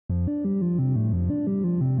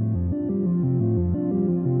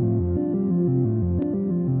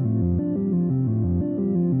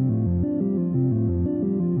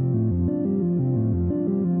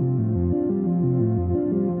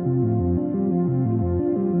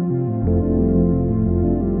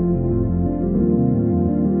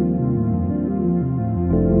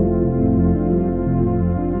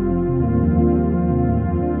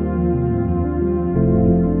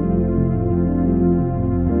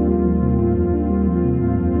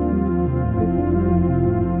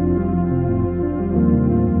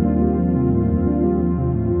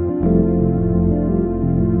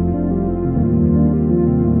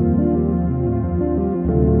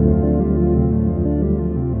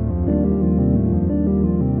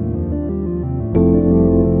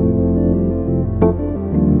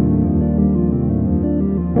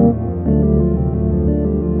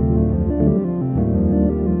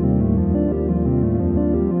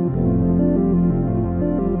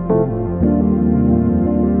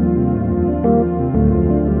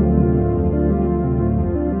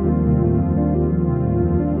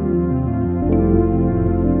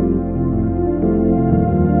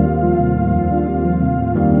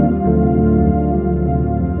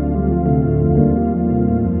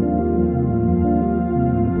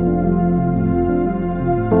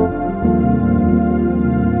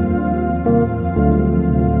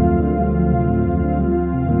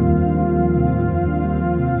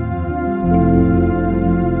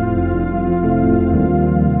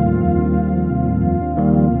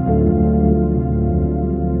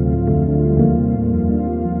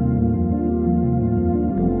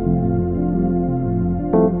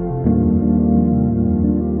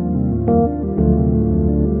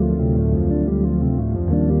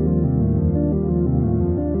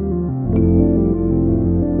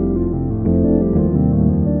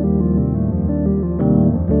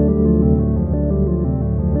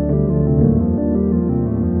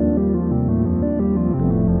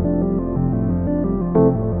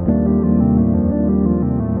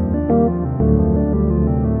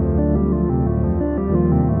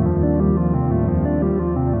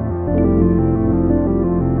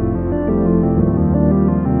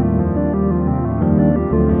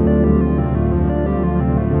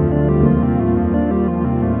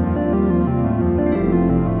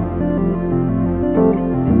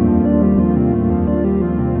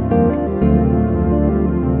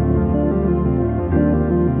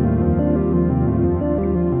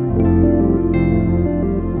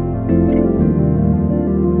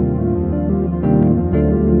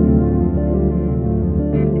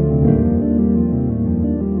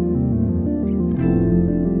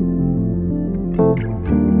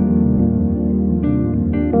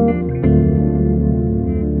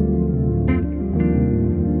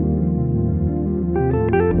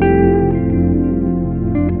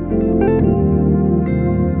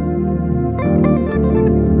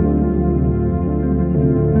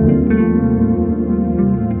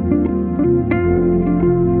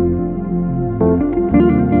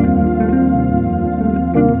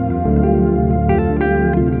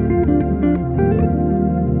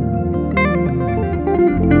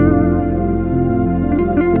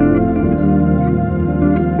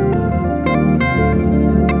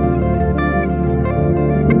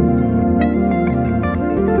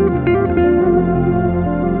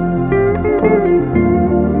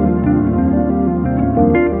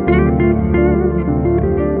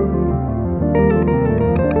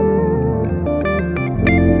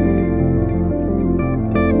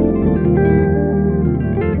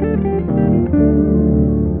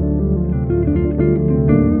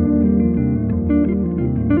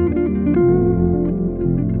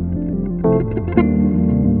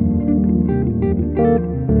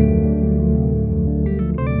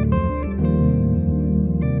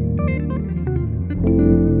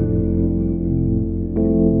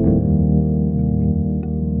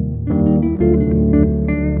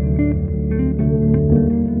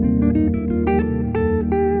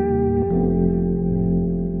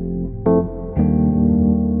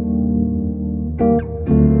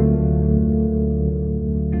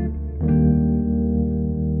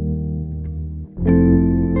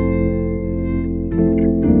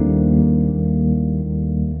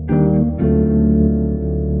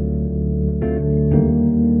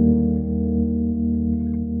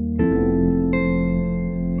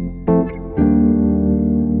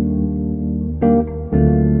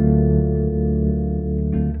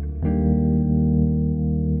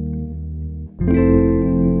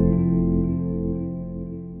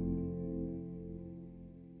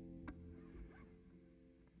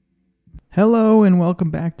welcome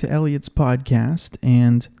back to Elliot's podcast.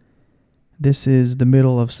 And this is the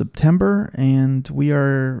middle of September, and we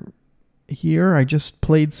are here. I just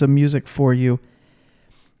played some music for you.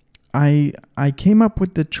 I came up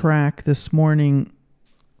with the track this morning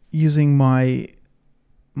using my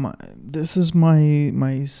this is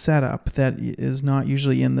my setup that is not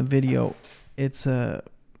usually in the video. This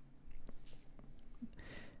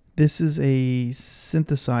is a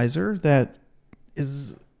synthesizer that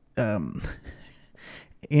is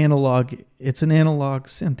analog. It's an analog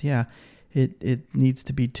synth. Yeah, it needs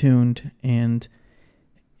to be tuned, and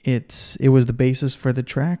it was the basis for the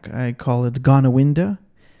track. I call it Gonawinda.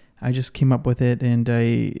 I just came up with it, and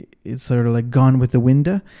it's sort of like Gone with the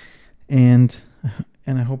Winda, and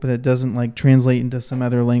I hope that doesn't like translate into some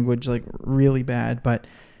other language like really bad. But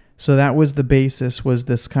so that was the basis, was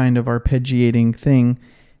this kind of arpeggiating thing.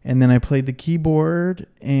 And then I played the keyboard,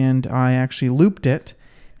 and I actually looped it,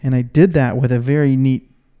 and I did that with a very neat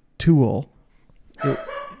tool. Oh,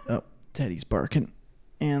 Teddy's barking.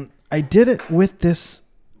 And I did it with this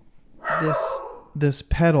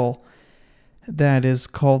pedal that is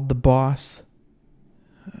called the Boss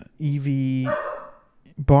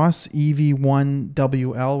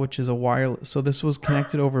EV1WL, which is a wireless. So this was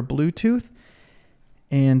connected over Bluetooth,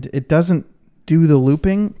 and it doesn't do the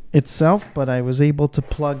looping itself, but I was able to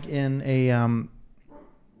plug in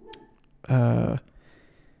a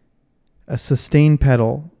sustain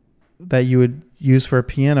pedal that you would use for a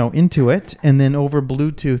piano into it, and then over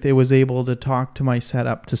Bluetooth it was able to talk to my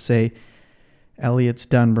setup to say, Elliot's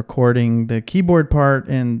done recording the keyboard part,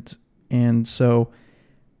 and so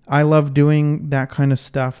I love doing that kind of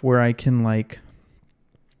stuff where I can like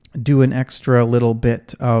do an extra little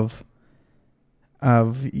bit of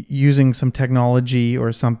using some technology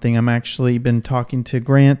or something. I'm actually been talking to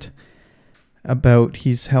Grant about,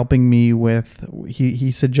 he's helping me with,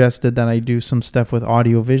 he suggested that I do some stuff with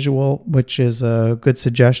audio visual, which is a good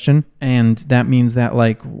suggestion. And that means that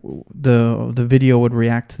like the video would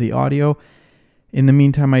react to the audio. In the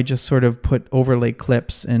meantime, I just sort of put overlay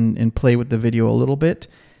clips and play with the video a little bit.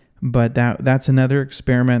 But that's another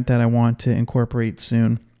experiment that I want to incorporate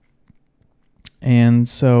soon. And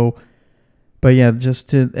so, but yeah,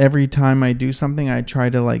 every time I do something, I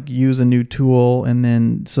try to like use a new tool. And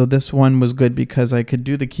then, so this one was good because I could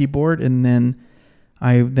do the keyboard, and then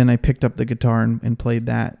I picked up the guitar and played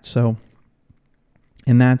that. So,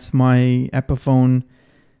 and that's my Epiphone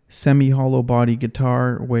semi-hollow body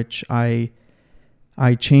guitar, which I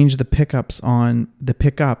changed the pickups on the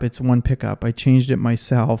pickup. It's one pickup. I changed it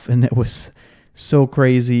myself, and it was so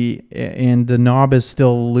crazy. And the knob is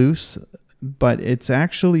still loose, but it's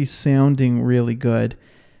actually sounding really good.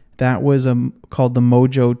 That was called the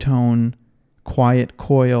Mojo Tone Quiet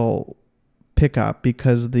Coil pickup,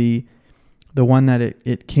 because the one that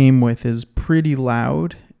it came with is pretty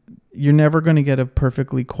loud. You're never going to get a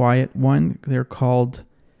perfectly quiet one. They're called,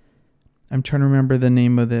 I'm trying to remember the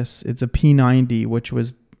name of this. It's a P90, which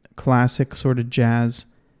was classic sort of jazz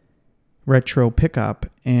retro pickup.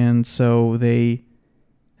 And so they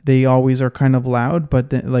always are kind of loud,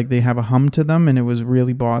 but like they have a hum to them, and it was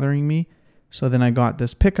really bothering me. So then I got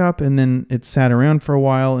this pickup, and then it sat around for a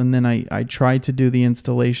while, and then I tried to do the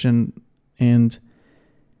installation, and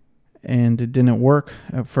it didn't work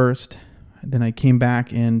at first. Then I came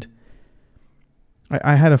back, and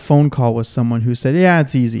I had a phone call with someone who said, yeah,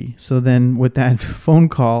 it's easy. So then with that phone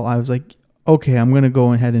call, I was like, okay, I'm going to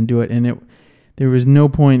go ahead and do it. And there was no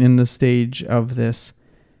point in the stage of this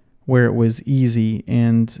where it was easy.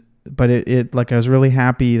 But it like, I was really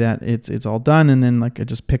happy that it's all done. And then like, I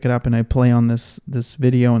just pick it up and I play on this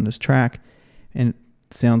video and this track, and it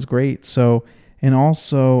sounds great. So, and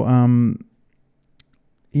also,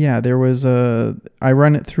 yeah, there was I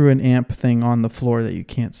run it through an amp thing on the floor that you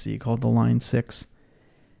can't see called the Line 6.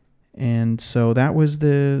 And so that was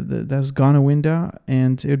that's Gonawinda,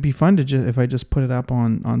 and it would be fun to if I just put it up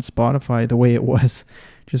on Spotify the way it was,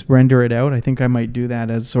 just render it out. I think I might do that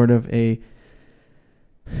as sort of a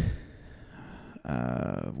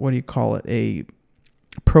what do you call it? A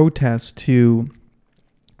protest to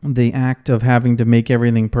the act of having to make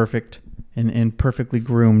everything perfect and perfectly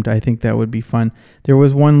groomed. I think that would be fun. There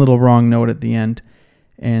was one little wrong note at the end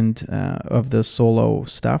and of the solo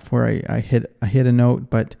stuff where I hit a note,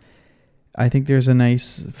 but I think there's a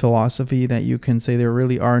nice philosophy that you can say there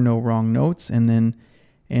really are no wrong notes. And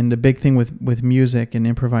the big thing with music and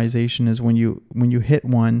improvisation is when you hit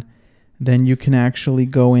one, then you can actually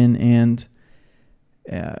go in and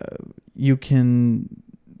you can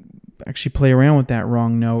actually play around with that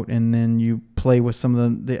wrong note, and then you play with some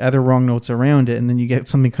of the other wrong notes around it, and then you get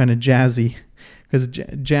something kind of jazzy, because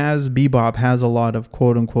jazz bebop has a lot of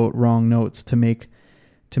quote unquote wrong notes to make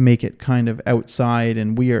to make it kind of outside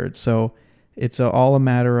and weird. So it's all a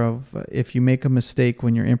matter of, if you make a mistake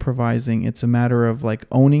when you're improvising, it's a matter of like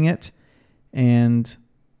owning it. And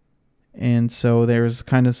so there's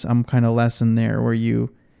kind of some kind of lesson there where you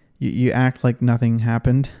act like nothing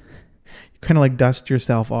happened. You kind of like dust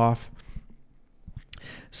yourself off.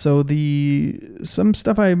 So some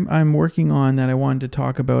stuff I'm working on that I wanted to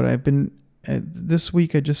talk about. I've been this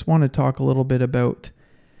week. I just want to talk a little bit about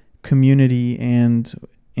community and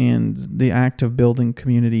the act of building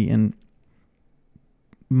community. And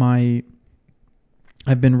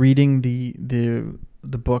I've been reading the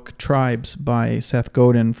book Tribes by Seth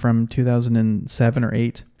Godin from 2007 or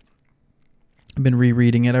 8. I've been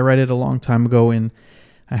rereading it. I read it a long time ago and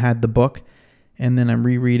I had the book, and then I'm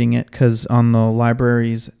rereading it because on the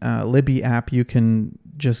library's Libby app, you can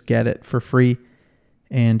just get it for free,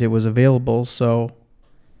 and it was available. So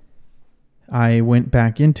I went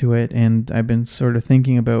back into it, and I've been sort of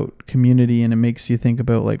thinking about community, and it makes you think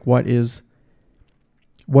about like, what is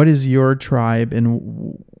your tribe?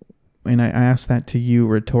 And I asked that to you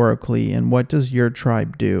rhetorically, and what does your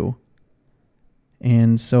tribe do?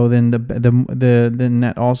 And so then then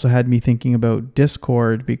that also had me thinking about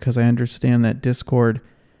Discord, because I understand that Discord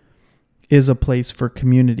is a place for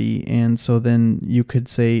community. And so then you could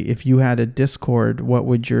say, if you had a Discord, what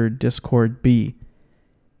would your Discord be?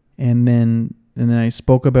 And then I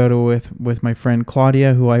spoke about it with my friend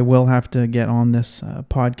Claudia, who I will have to get on this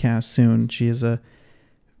podcast soon. She is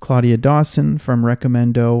Claudia Dawson from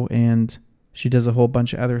Recommendo, and she does a whole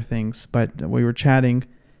bunch of other things. But we were chatting.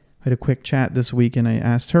 I had a quick chat this week, and I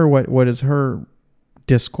asked her what does her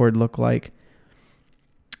Discord look like,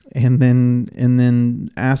 and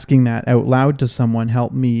then asking that out loud to someone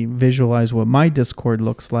helped me visualize what my Discord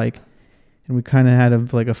looks like. And we kind of had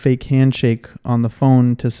a fake handshake on the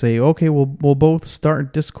phone to say, okay, we'll both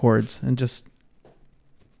start Discords, and just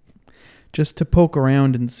to poke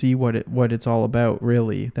around and see what it's all about.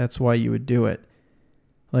 Really, that's why you would do it.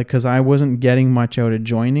 Like, because I wasn't getting much out of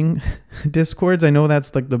joining Discords. I know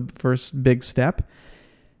that's like the first big step.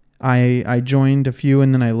 I joined a few,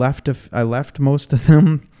 and then I left most of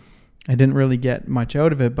them. I didn't really get much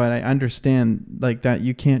out of it, but I understand like that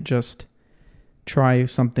you can't just try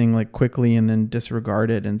something like quickly and then disregard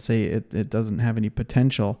it and say it doesn't have any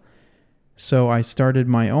potential. So I started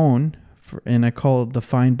my own, and I call it the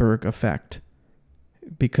Feinberg effect,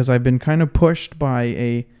 because I've been kind of pushed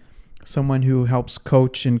by someone who helps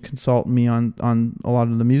coach and consult me on a lot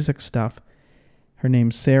of the music stuff. Her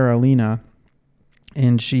name's Sarah Lena,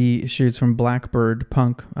 and she's from Blackbird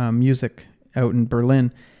Punk Music out in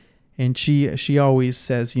Berlin. And she always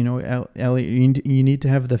says, Elliot, you need to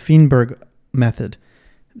have the Feinberg method.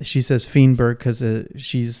 She says Feinberg because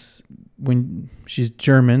she's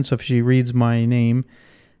German, so if she reads my name,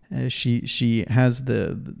 she has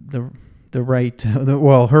the right,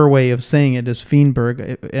 her way of saying it is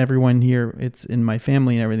Feinberg. Everyone here, it's in my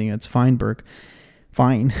family and everything, it's Feinberg.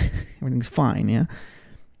 Fine. Everything's fine, yeah.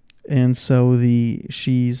 And so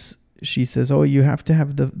she says, oh, you have to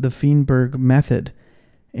have the Feinberg method.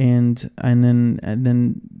 And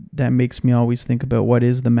then that makes me always think about what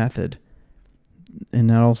is the method. And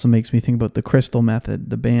that also makes me think about the Crystal Method,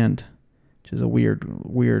 the band, which is a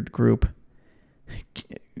weird group.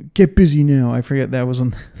 Get Busy Now. I forget, that was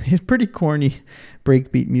on. It's pretty corny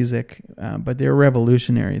breakbeat music, but they're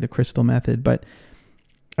revolutionary, the Crystal Method. But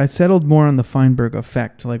I settled more on the Feinberg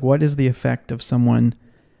effect. Like, what is the effect of someone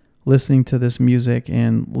listening to this music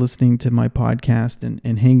and listening to my podcast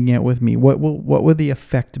and hanging out with me? What would the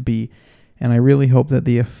effect be? And I really hope that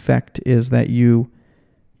the effect is that you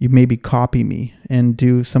maybe copy me and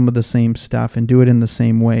do some of the same stuff and do it in the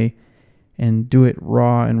same way and do it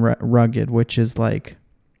raw and rugged, which is like,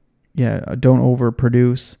 don't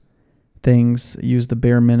overproduce things, use the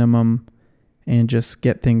bare minimum and just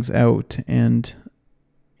get things out. And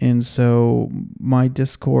so my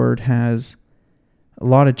Discord has a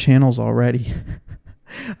lot of channels already.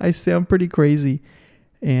 I sound pretty crazy,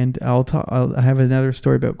 and I'll have another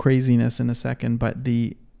story about craziness in a second, but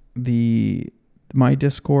my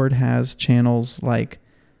Discord has channels like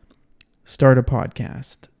start a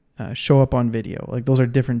podcast, show up on video. Like, those are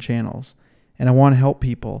different channels, and I want to help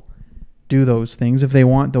people do those things if they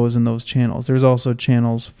want those in those channels. There's also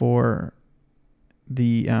channels for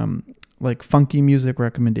the like funky music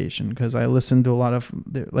recommendation, because I listen to a lot of,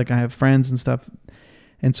 like, I have friends and stuff,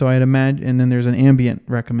 and so I'd imagine, and then there's an ambient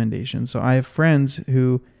recommendation. So I have friends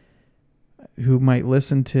who might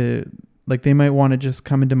listen to, like, they might want to just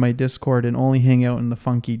come into my Discord and only hang out in the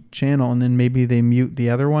funky channel, and then maybe they mute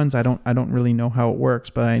the other ones. I don't really know how it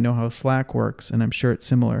works, but I know how Slack works, and I'm sure it's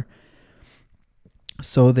similar.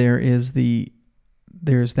 So there is the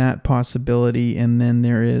there's that possibility. And then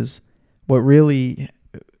there is what really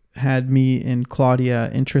had me and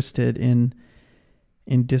Claudia interested in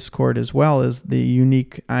Discord as well, is the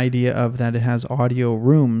unique idea of that it has audio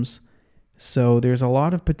rooms. So there's a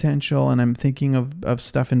lot of potential, and I'm thinking of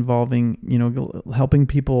stuff involving, helping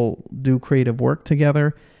people do creative work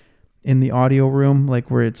together in the audio room, like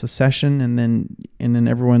where it's a session and then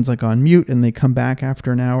everyone's like on mute and they come back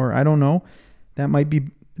after an hour. I don't know. That might be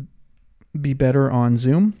better on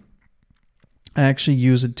Zoom. I actually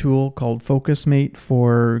use a tool called FocusMate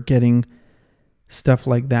for getting stuff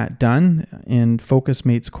like that done, and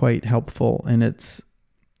FocusMate's quite helpful.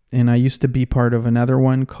 And I used to be part of another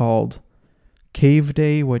one called Cave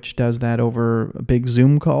Day, which does that over big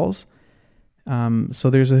Zoom calls.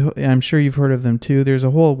 So I'm sure you've heard of them too. There's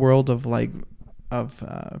a whole world of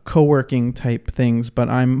co-working type things, but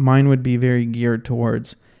mine would be very geared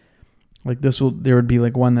towards like there would be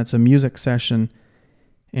like one that's a music session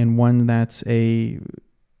and one that's a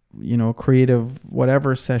creative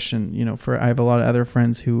whatever session. I have a lot of other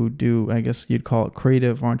friends who do, I guess you'd call it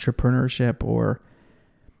creative entrepreneurship or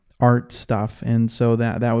art stuff, and so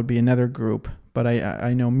that would be another group. But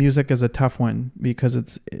I know music is a tough one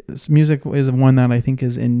because music is one that I think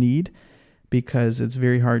is in need, because it's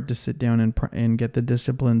very hard to sit down and get the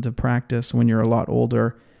discipline to practice when you're a lot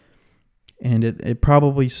older. And it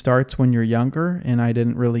probably starts when you're younger, and I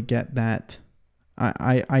didn't really get that.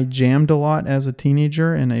 I jammed a lot as a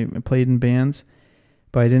teenager and I played in bands,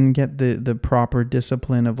 but I didn't get the proper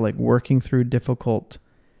discipline of like working through difficult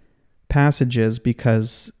passages,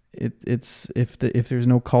 because it's if there's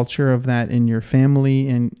no culture of that in your family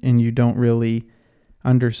and you don't really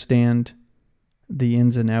understand the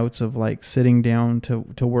ins and outs of like sitting down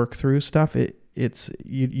to work through stuff, you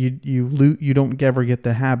don't ever get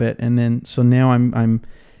the habit. And then so now I'm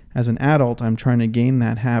as an adult I'm trying to gain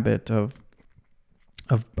that habit of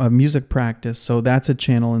music practice. So that's a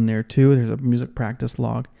channel in there too. There's a music practice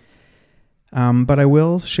log. But I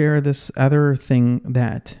will share this other thing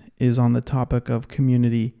that is on the topic of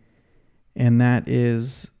community, and that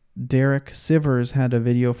is Derek Sivers had a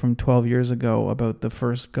video from 12 years ago about the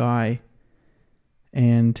first guy,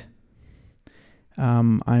 and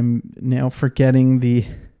I'm now forgetting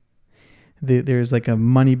there's like a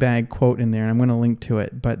Moneybag quote in there, and I'm going to link to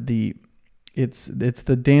it, but it's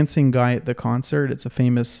the dancing guy at the concert.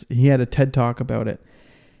 He had a TED Talk about it,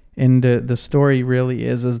 and the story really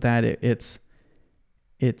is that it's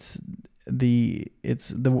the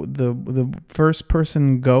first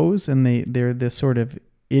person goes and they're this sort of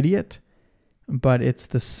idiot, but it's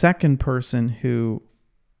the second person who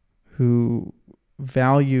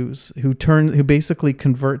basically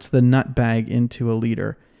converts the nutbag into a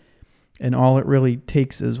leader. And all it really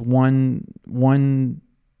takes is one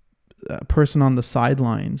person on the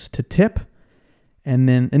sidelines to tip, and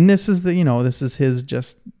this is his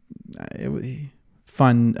just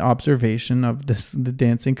fun observation of the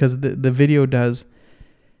dancing, because the video it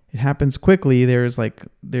happens quickly. There's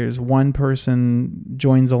one person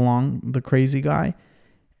joins along the crazy guy,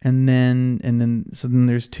 and then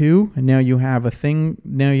there's two, and now you have a thing.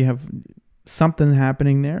 Now you have something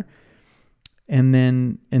happening there, and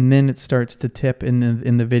then it starts to tip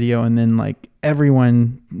in the video, and then like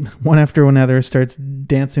everyone one after another starts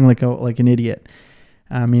dancing like an idiot.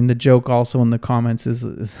 I mean, the joke also in the comments is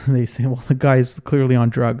they say, well, the guy's clearly on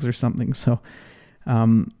drugs or something. So,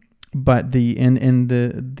 but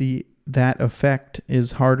that effect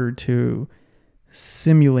is harder to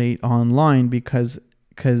simulate online because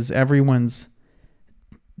everyone's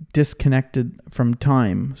disconnected from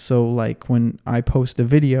time. So like when I post a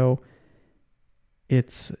video,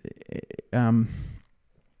 it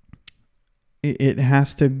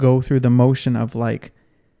has to go through the motion of like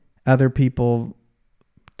other people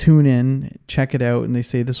tune in, check it out, and they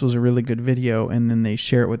say this was a really good video, and then they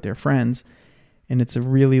share it with their friends, and it's a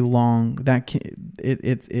really long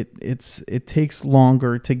it takes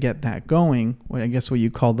longer to get that going. I guess what you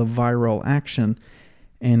call the viral action,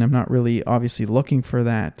 and I'm not really obviously looking for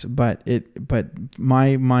that, but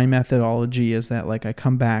my methodology is that like I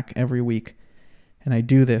come back every week and I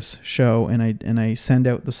do this show and I send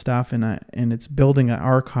out the stuff, and it's building an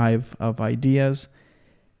archive of ideas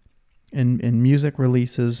and music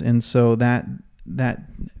releases, and so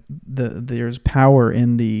there's power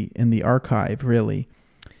in the archive really.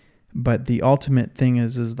 But the ultimate thing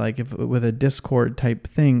is like if with a Discord type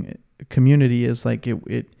thing, community is like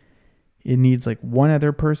it needs like one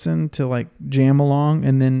other person to like jam along,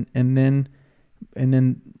 and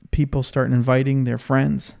then people start inviting their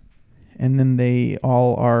friends, and then they're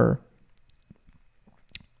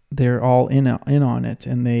all in on it,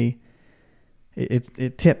 and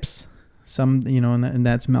it tips. and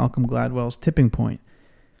that's Malcolm Gladwell's tipping point,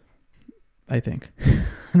 I think.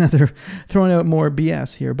 Another throwing out more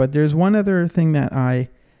BS here, but there's one other thing that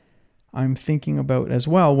I'm thinking about as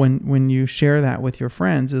well when you share that with your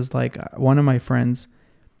friends is like one of my friends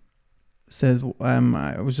says,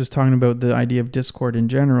 I was just talking about the idea of Discord in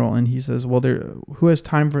general, and he says, well, who has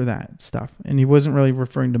time for that stuff? And he wasn't really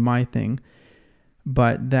referring to my thing,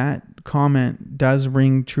 but that comment does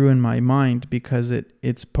ring true in my mind because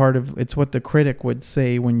it's what the critic would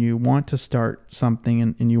say when you want to start something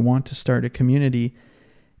and you want to start a community,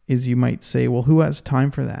 is you might say, well, who has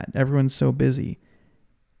time for that? Everyone's so busy.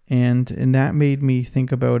 And that made me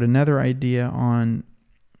think about another idea on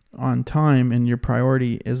time and your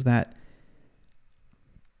priority is that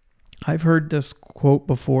I've heard this quote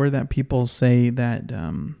before that people say that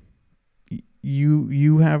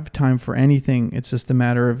you have time for anything. It's just a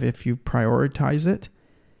matter of if you prioritize it.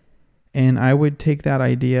 And I would take that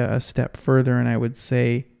idea a step further and I would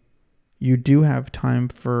say you do have time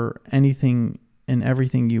for anything and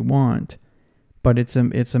everything you want. But it's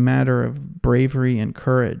a matter of bravery and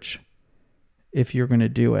courage if you're going to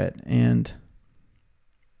do it. And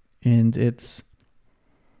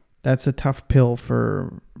that's a tough pill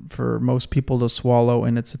for most people to swallow.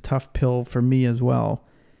 And it's a tough pill for me as well,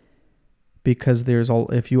 because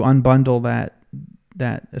if you unbundle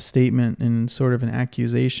that a statement and sort of an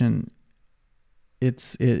accusation,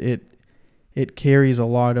 it carries a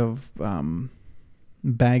lot of,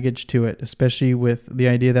 baggage to it, especially with the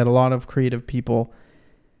idea that a lot of creative people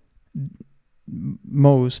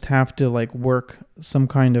most have to like work some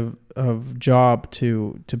kind of job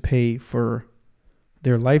to pay for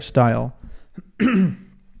their lifestyle.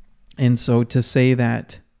 And so to say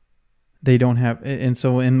that they don't have,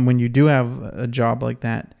 and when you do have a job like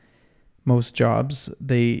that, most jobs,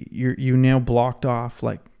 you now blocked off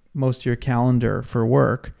like most of your calendar for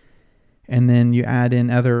work. And then you add in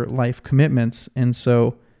other life commitments. And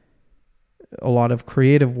so a lot of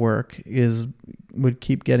creative work would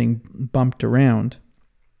keep getting bumped around.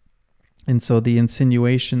 And so the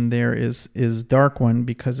insinuation there is dark one,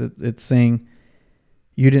 because it's saying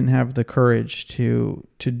you didn't have the courage to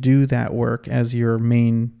do that work as your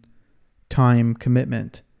main time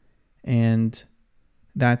commitment. And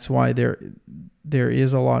that's why there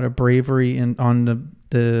is a lot of bravery on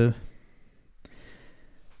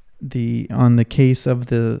the case of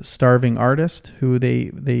the starving artist, who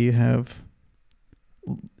they have,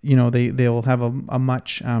 they'll have a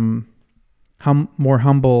much more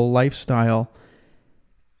humble lifestyle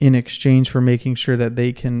in exchange for making sure that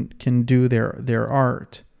they can do their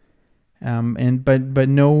art, but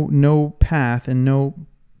no path and no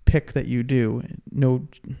pick that you do, no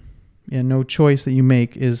choice that you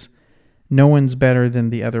make is, no one's better than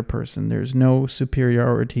the other person. There's no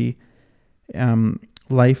superiority.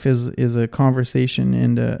 Life is a conversation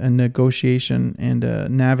and a negotiation and a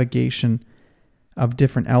navigation of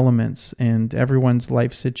different elements, and everyone's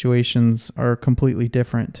life situations are completely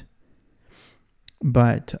different.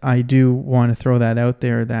 But I do want to throw that out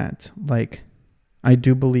there that, like, I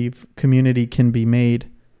do believe community can be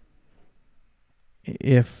made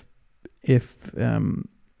if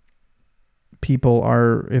people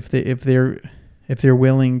are, if they're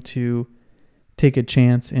willing to take a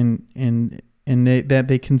chance and that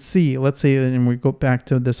they can see, let's say, and we go back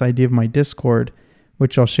to this idea of my Discord,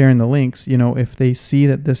 which I'll share in the links, if they see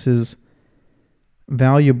that this is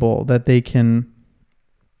valuable, that they can,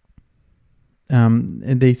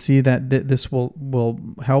 and they see that this will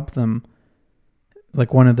help them,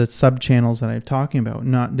 like one of the sub channels that I'm talking about,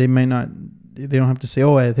 they don't have to say,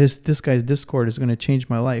 oh, this guy's Discord is going to change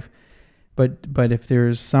my life. But if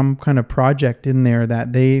there's some kind of project in there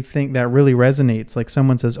that they think that really resonates, like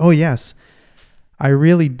someone says, oh yes, I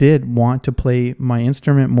really did want to play my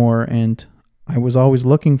instrument more, and I was always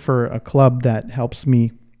looking for a club that helps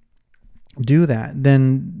me do that,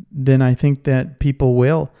 then I think that people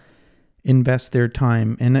will invest their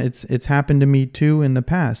time. And it's happened to me too in the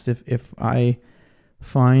past. If I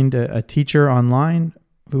find a teacher online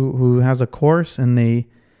who has a course and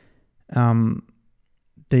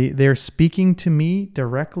they're speaking to me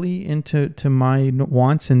directly into my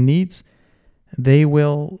wants and needs, I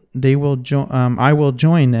will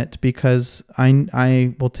join it, because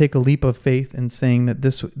I will take a leap of faith in saying that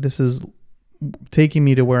this is taking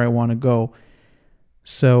me to where I want to go.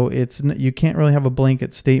 So you can't really have a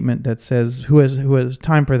blanket statement that says who has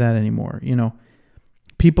time for that anymore.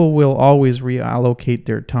 People will always reallocate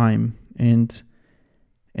their time, and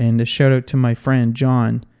a shout out to my friend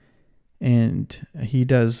John, and he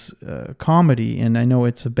does comedy, and I know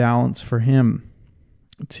it's a balance for him.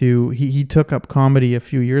 He took up comedy a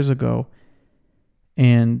few years ago,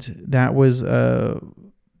 And that was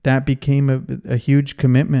that became a huge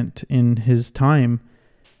commitment in his time,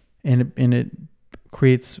 and it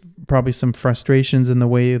creates probably some frustrations in the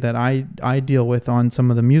way that I deal with on some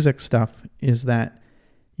of the music stuff, is that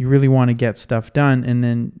you really want to get stuff done, and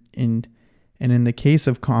then in the case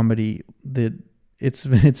of comedy,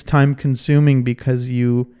 it's time consuming because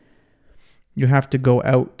you have to go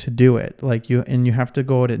out to do it, like you have to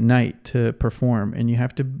go out at night to perform, and you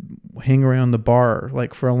have to hang around the bar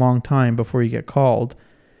like for a long time before you get called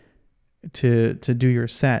to do your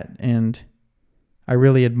set. And I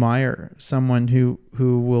really admire someone who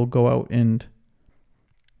will go out and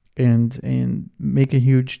make a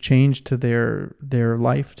huge change to their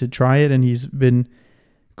life to try it. And he's been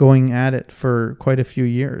going at it for quite a few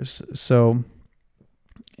years. So,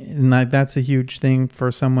 and that's a huge thing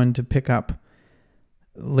for someone to pick up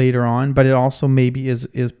later on, but it also maybe is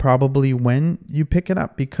probably when you pick it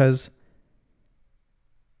up, because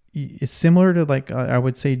it's similar to, like, I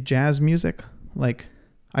would say jazz music. Like,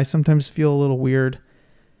 I sometimes feel a little weird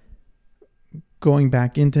going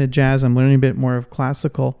back into jazz. I'm learning a bit more of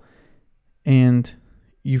classical, and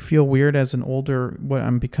you feel weird as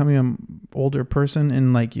I'm becoming an older person,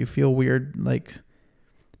 and like you feel weird like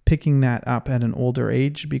picking that up at an older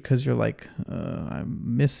age, because you're like,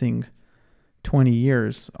 I'm missing 20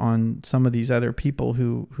 years on some of these other people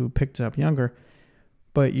who picked it up younger.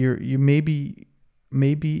 But you maybe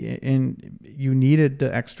and you needed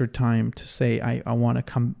the extra time to say, I want to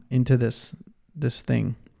come into this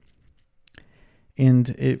thing. And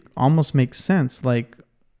it almost makes sense, like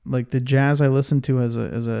the jazz I listened to as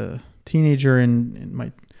a teenager in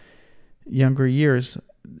my younger years,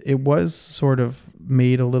 it was sort of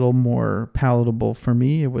made a little more palatable for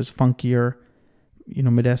me. It was funkier,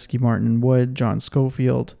 Medeski, Martin Wood, John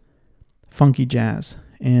Scofield, funky jazz,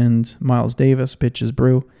 and Miles Davis, Bitches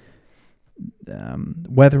Brew,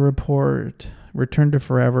 Weather Report, Return to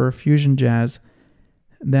Forever, fusion jazz.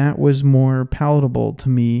 That was more palatable to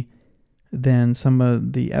me than some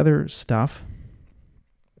of the other stuff.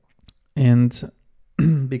 And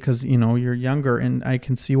because, you're younger, and I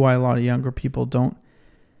can see why a lot of younger people don't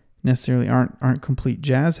necessarily aren't complete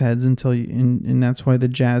jazz heads until and that's why the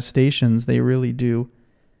jazz stations, they really do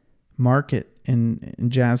market in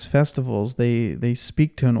jazz festivals. They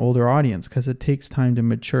speak to an older audience because it takes time to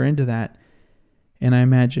mature into that. And I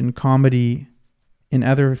imagine comedy in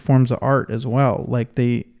other forms of art as well, like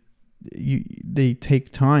they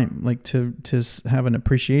take time, like to have an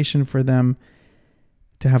appreciation for them,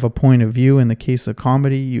 to have a point of view. In the case of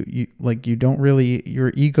comedy, you don't really,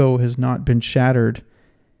 your ego has not been shattered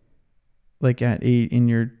like in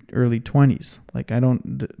your early 20s. Like, I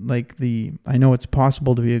know it's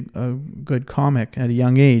possible to be a good comic at a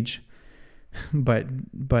young age, but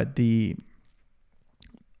you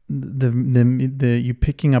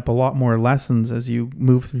picking up a lot more lessons as you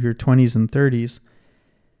move through your 20s and 30s.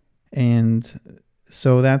 And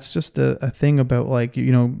so that's just a thing about, like,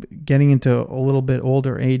 getting into a little bit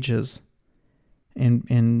older ages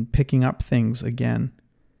and picking up things again.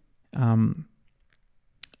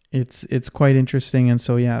 It's quite interesting. And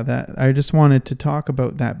so, yeah, that I just wanted to talk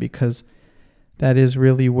about that, because that is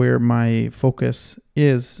really where my focus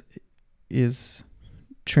is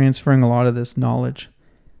transferring a lot of this knowledge.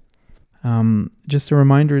 Just a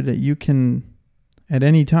reminder that you can at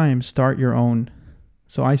any time start your own.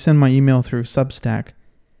 So I send my email through Substack.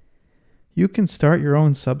 You can start your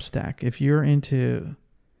own Substack. If you're into,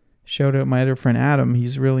 shout out my other friend Adam,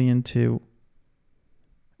 he's really into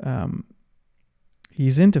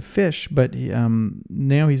he's into Fish, but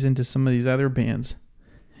now he's into some of these other bands.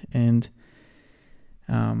 And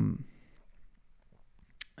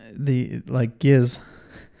the like Giz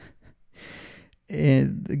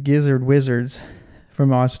and the Gizzard Wizards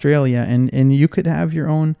from Australia, and you could have your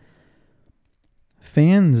own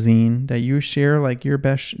fanzine that you share, like your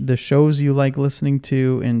best, the shows you like listening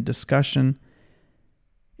to, and discussion.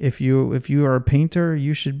 If you are a painter,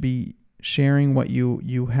 you should be sharing what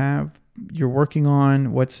you're working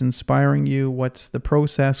on, what's inspiring you, what's the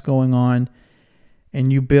process going on,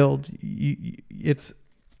 and you build. It's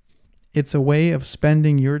a way of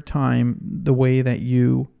spending your time the way that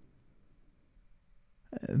you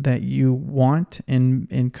want,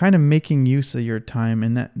 and kind of making use of your time.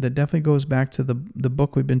 And that definitely goes back to the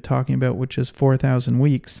book we've been talking about, which is 4,000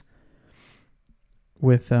 Weeks,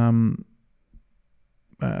 with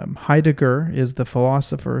Heidegger is the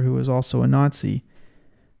philosopher who is also a Nazi.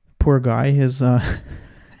 Poor guy. His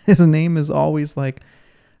name is always like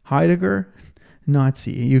Heidegger,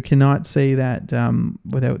 Nazi. You cannot say that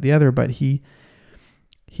without the other, but he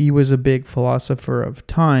he was a big philosopher of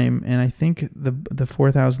time, and I think the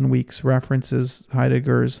 4,000 Weeks references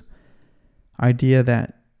Heidegger's idea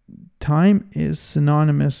that time is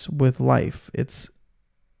synonymous with life. It's,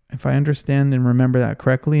 if I understand and remember that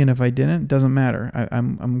correctly, and if I didn't, it doesn't matter.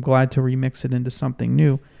 I'm glad to remix it into something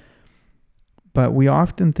new. But we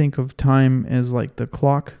often think of time as like the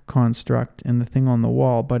clock construct and the thing on the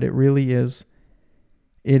wall, but it really is,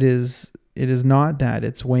 it is not that.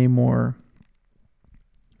 It's way more,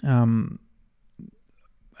 I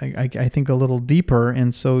think a little deeper.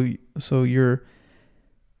 And so you're,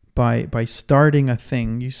 by starting a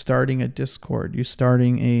thing, you starting a Discord, you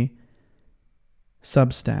starting a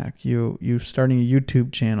Substack, you starting a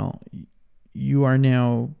YouTube channel, you are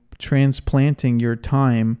now transplanting your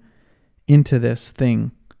time into this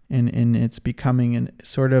thing, and it's becoming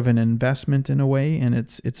sort of an investment in a way, and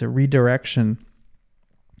it's a redirection.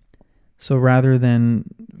 So rather than,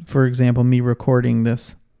 for example, me recording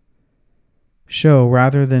this show,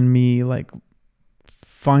 rather than me like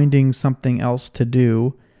finding something else to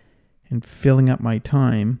do and filling up my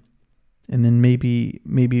time, and then maybe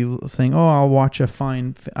saying, oh, I'll watch I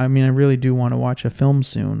really do want to watch a film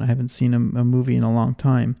soon. I haven't seen a movie in a long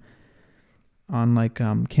time on like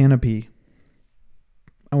Canopy.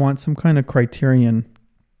 I want some kind of Criterion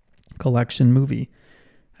Collection movie.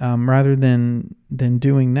 Rather than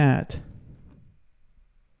doing that,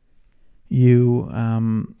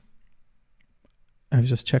 I was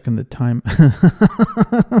just checking the time.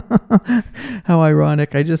 How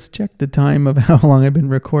ironic. I just checked the time of how long I've been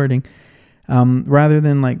recording. Rather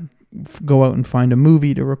than like go out and find a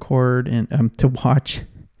movie to record and to watch,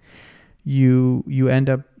 you end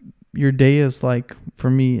up, your day is like, for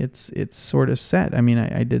me, it's sort of set. I mean,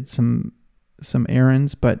 I did some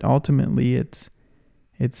errands, but ultimately it's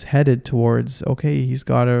headed towards, okay, he's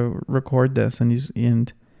got to record this,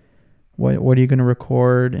 and what are you going to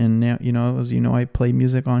record? And now, as you know, I play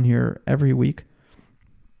music on here every week.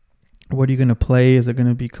 What are you going to play? Is it going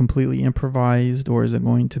to be completely improvised, or is it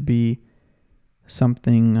going to be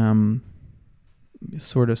something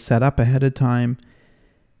sort of set up ahead of time?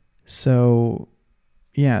 So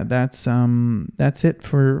yeah, that's it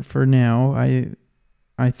for now. I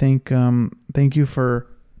think thank you for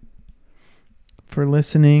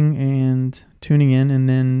listening and tuning in. And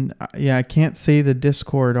then I can't say the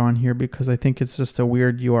Discord on here because I think it's just a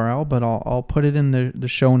weird URL, but I'll put it in the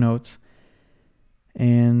show notes.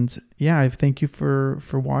 And yeah, I thank you for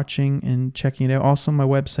watching and checking it out. Also, my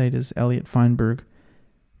website is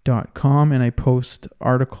ElliotFeinberg.com, and I post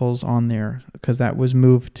articles on there because that was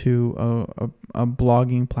moved to a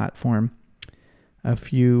blogging platform a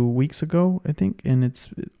few weeks ago, I think, and it's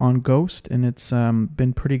on Ghost, and it's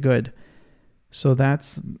been pretty good. So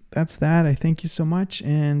that's that. I thank you so much,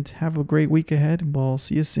 and have a great week ahead. We'll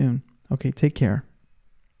see you soon. Okay, take care.